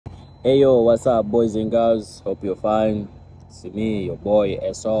Hey yo, what's up, boys and girls? Hope you're fine. It's me, your boy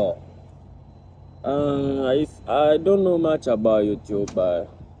SO. I don't know much about YouTube, but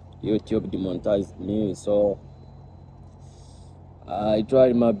YouTube demonetized me, so I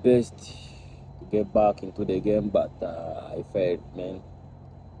tried my best to get back into the game, but I failed, man.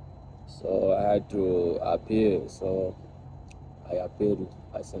 So I had to appeal. So I appealed.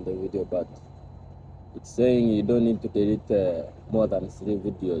 I sent the video, but it's saying you don't need to delete more than 3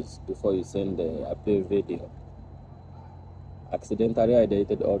 videos before you send the appeal video. Accidentally I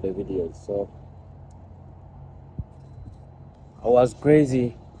deleted all the videos, so I was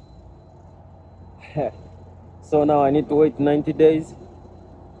crazy. So now I need to wait 90 days,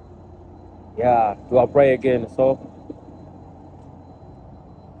 yeah, to apply again. So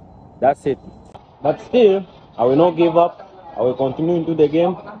that's it. But still, I will not give up. I will continue into the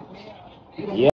game. Yeah.